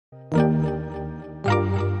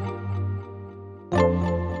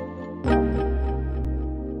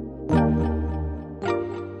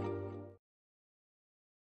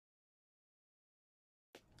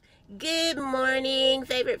Good morning,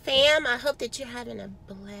 favorite fam. I hope that you're having a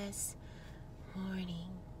blessed morning.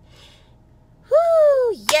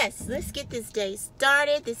 Whoo! Yes, let's get this day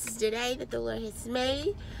started. This is the day that the Lord has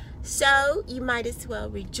made. So you might as well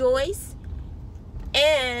rejoice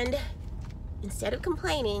and instead of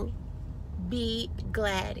complaining, be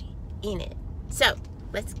glad in it. So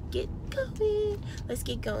let's get going. Let's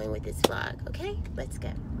get going with this vlog, okay? Let's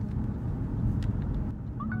go.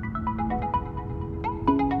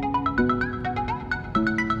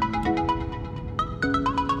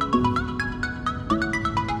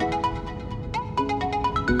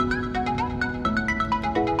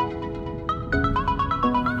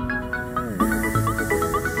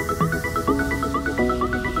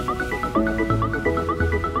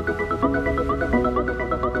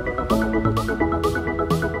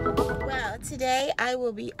 Today I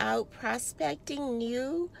will be out prospecting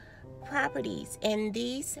new properties, and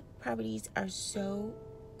these properties are so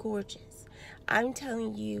gorgeous. I'm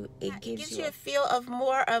telling you, it gives you a feel of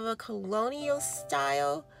more of a colonial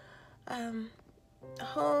style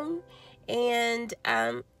home, and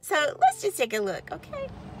so let's just take a look, okay?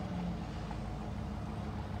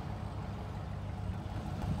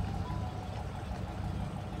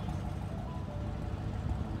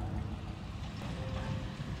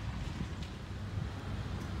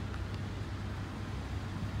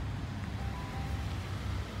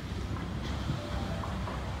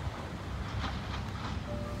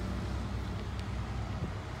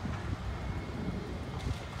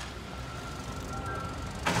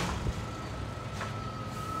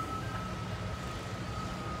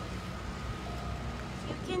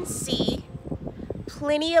 Can see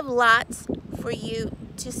plenty of lots for you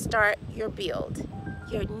to start your build,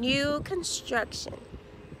 your new construction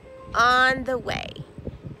on the way.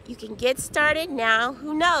 You can get started now.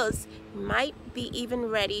 Who knows, you might be even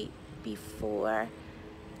ready before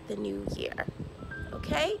the new year.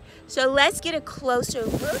 Okay, so let's get a closer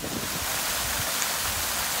look.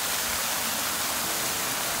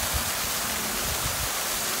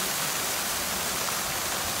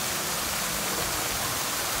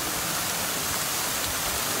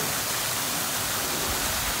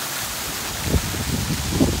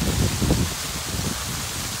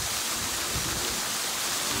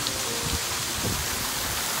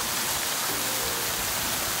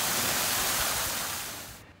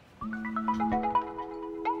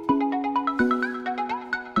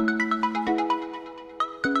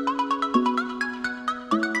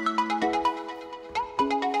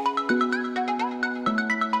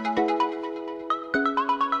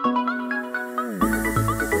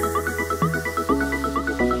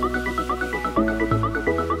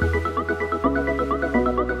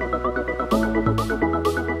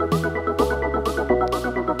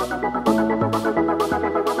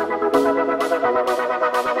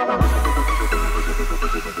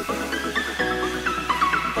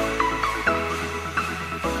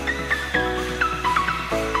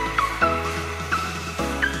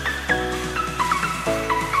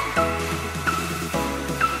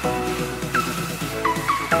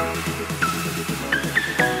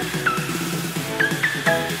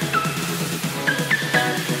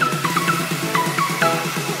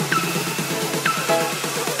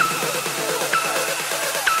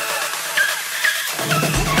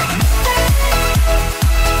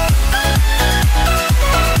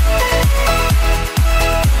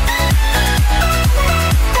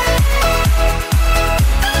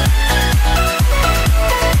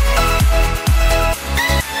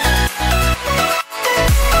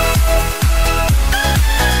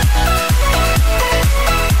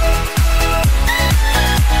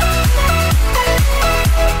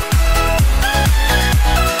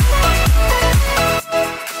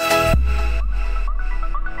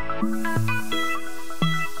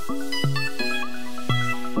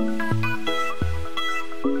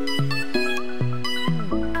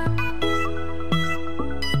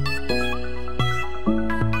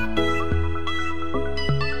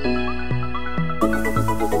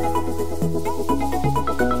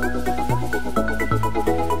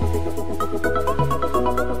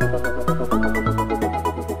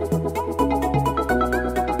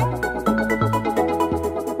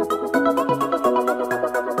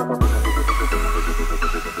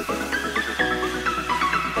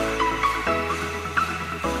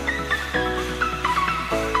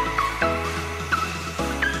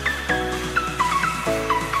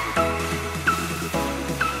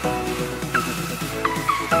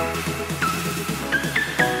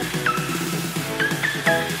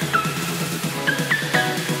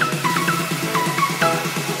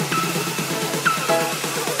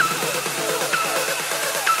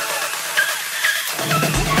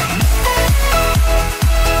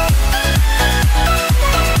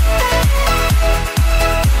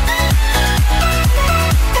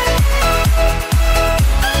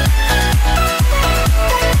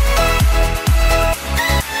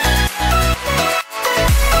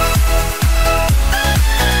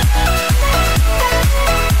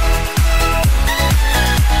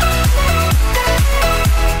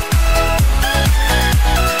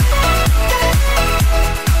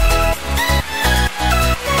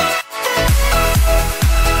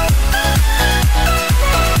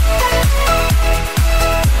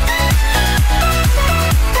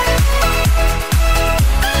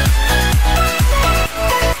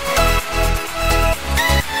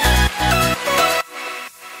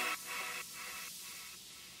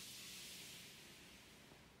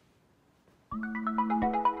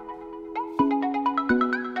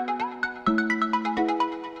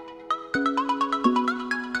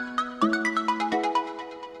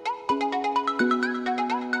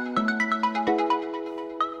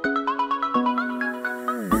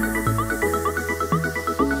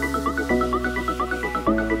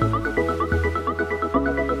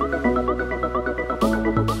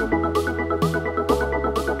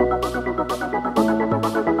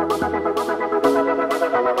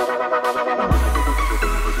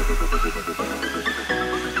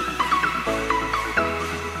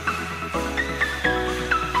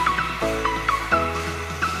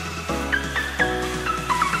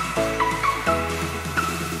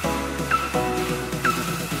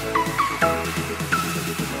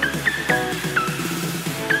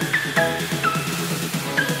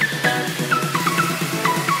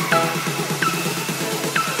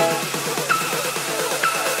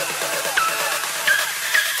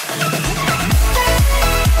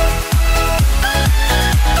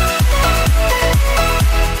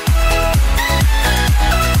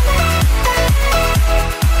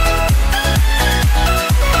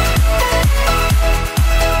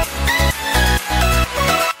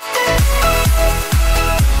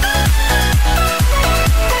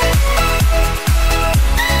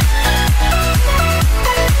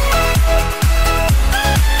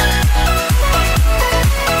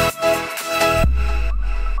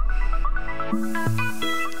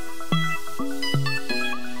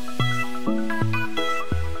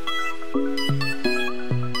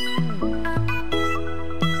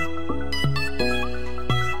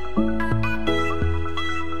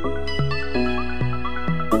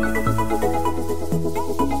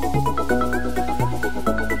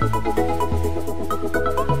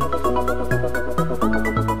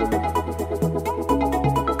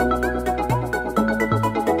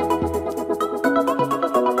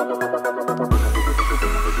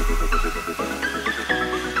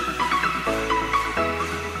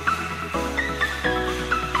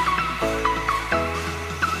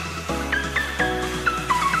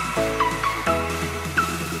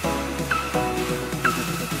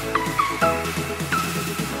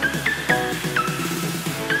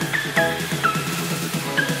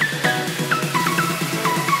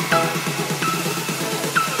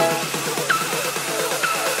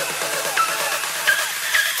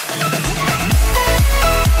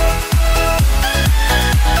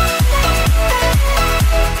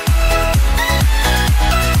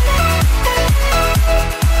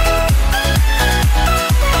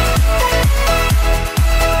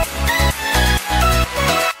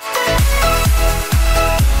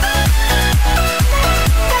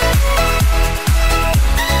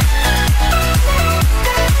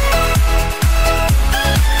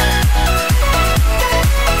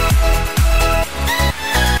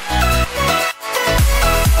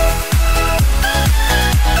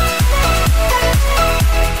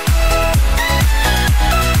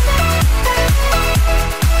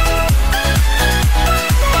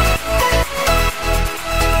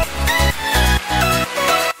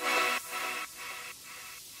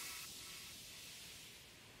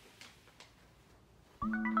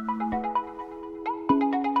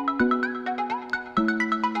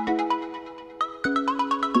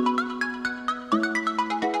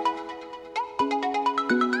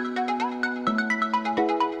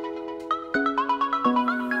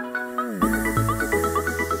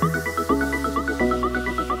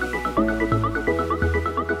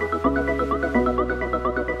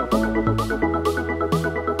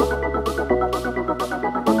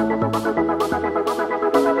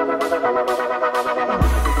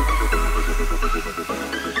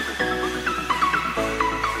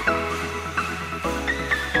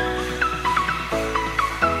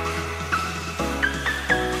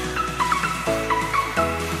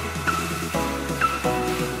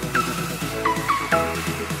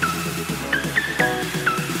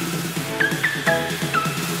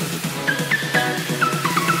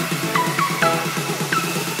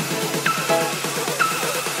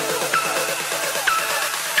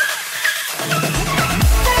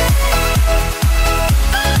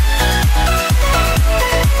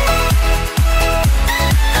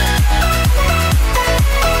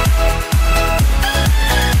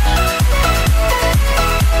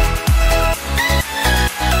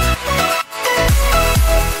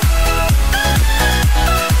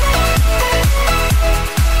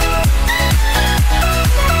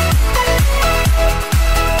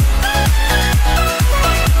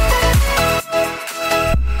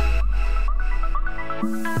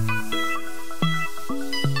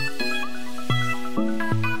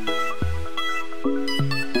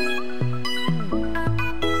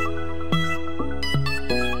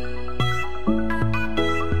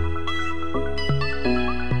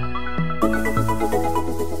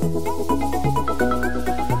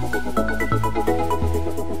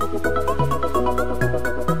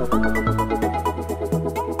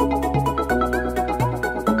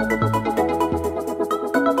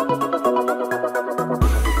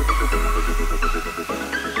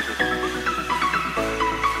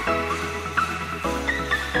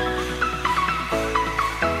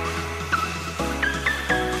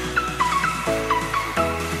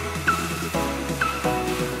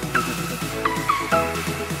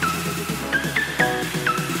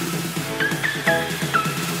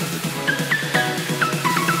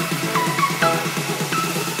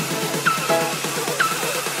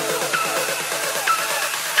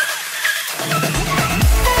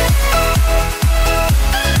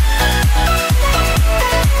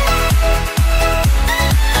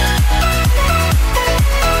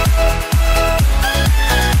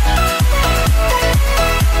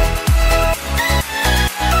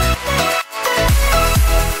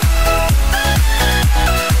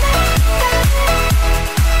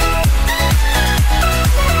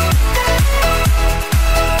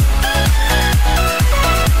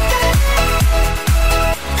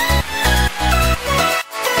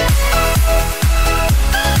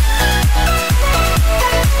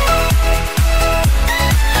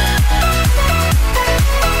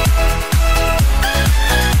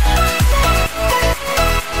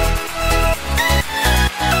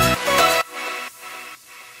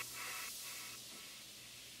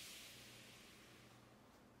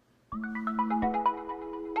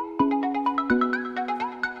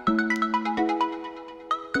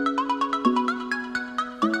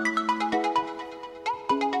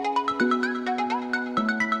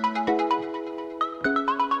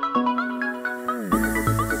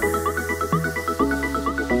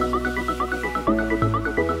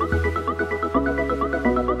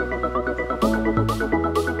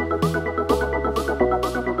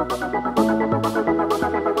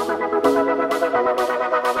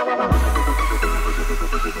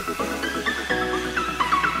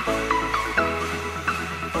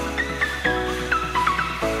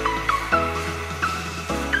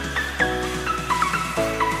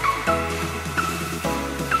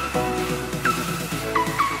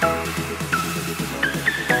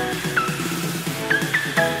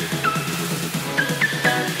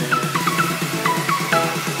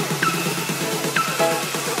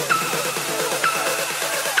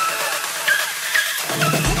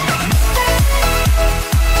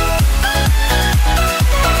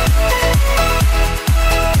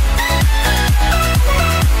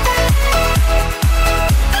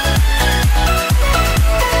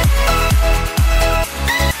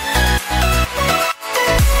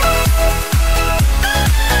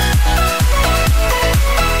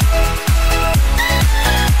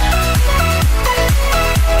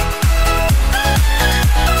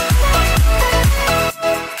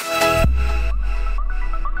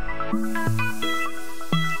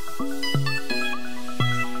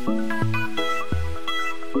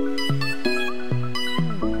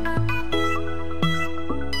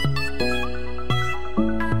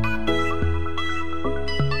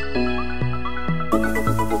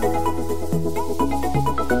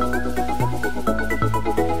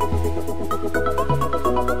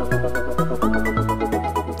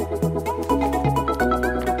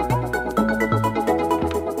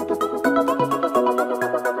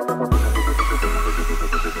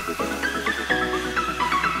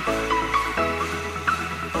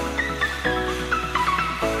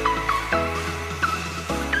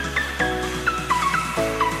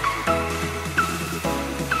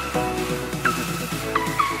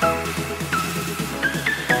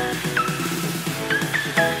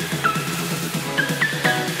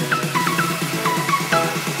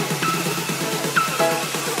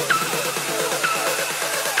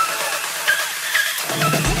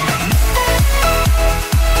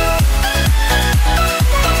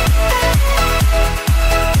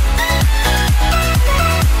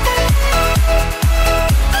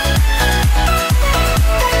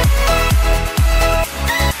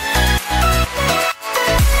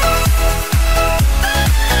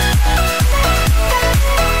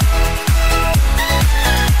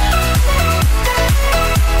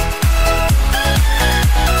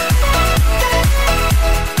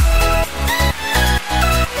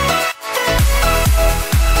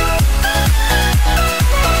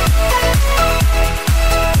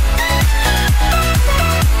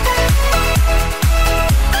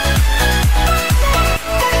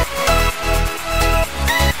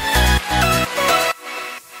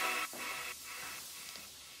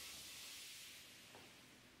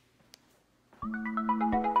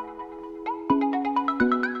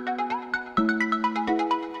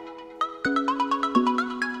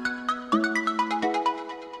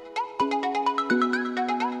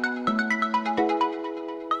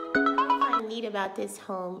 About this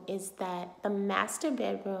home is that the master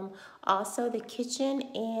bedroom, also the kitchen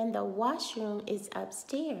and the washroom is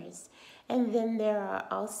upstairs, and then there are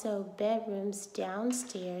also bedrooms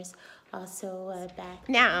downstairs, also back.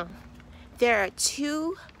 Now there are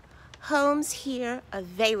 2 homes here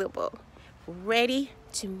available, ready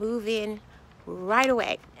to move in right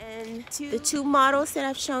away. And the 2 models that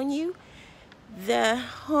I've shown you, the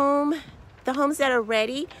homes that are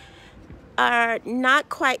ready are not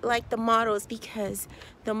quite like the models, because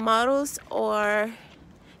the models are,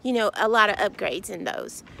 you know, a lot of upgrades in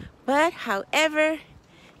those. But however,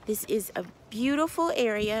 this is a beautiful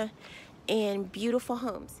area and beautiful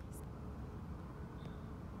homes.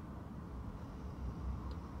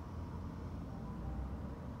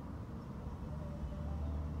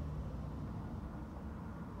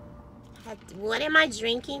 What am I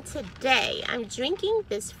drinking today? I'm drinking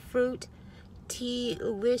this fruit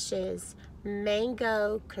Tealicious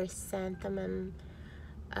mango chrysanthemum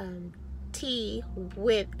tea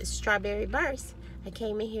with strawberry burst. I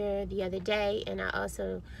came in here the other day and I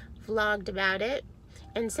also vlogged about it,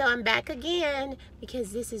 and so I'm back again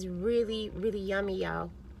because this is really, really yummy,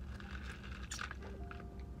 y'all.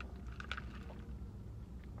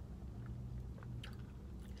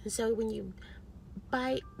 And so when you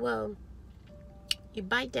bite, well, you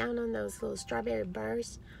bite down on those little strawberry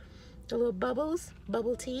bursts, the little bubbles,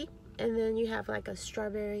 bubble tea, and then you have like a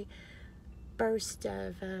strawberry burst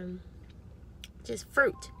of just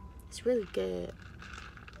fruit. It's really good.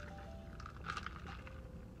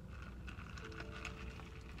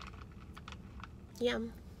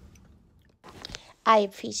 Yum. I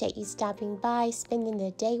appreciate you stopping by, spending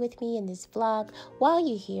the day with me in this vlog. While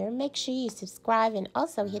you're here, make sure you subscribe and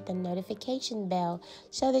also hit the notification bell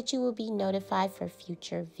so that you will be notified for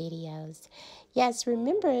future videos. Yes,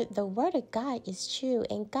 remember the word of God is true,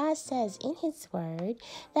 and God says in his word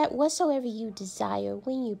that whatsoever you desire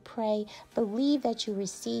when you pray, believe that you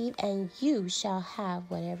receive and you shall have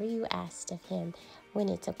whatever you asked of him when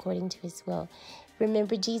it's according to his will.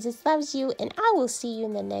 Remember, Jesus loves you, and I will see you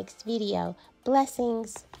in the next video.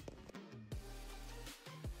 Blessings.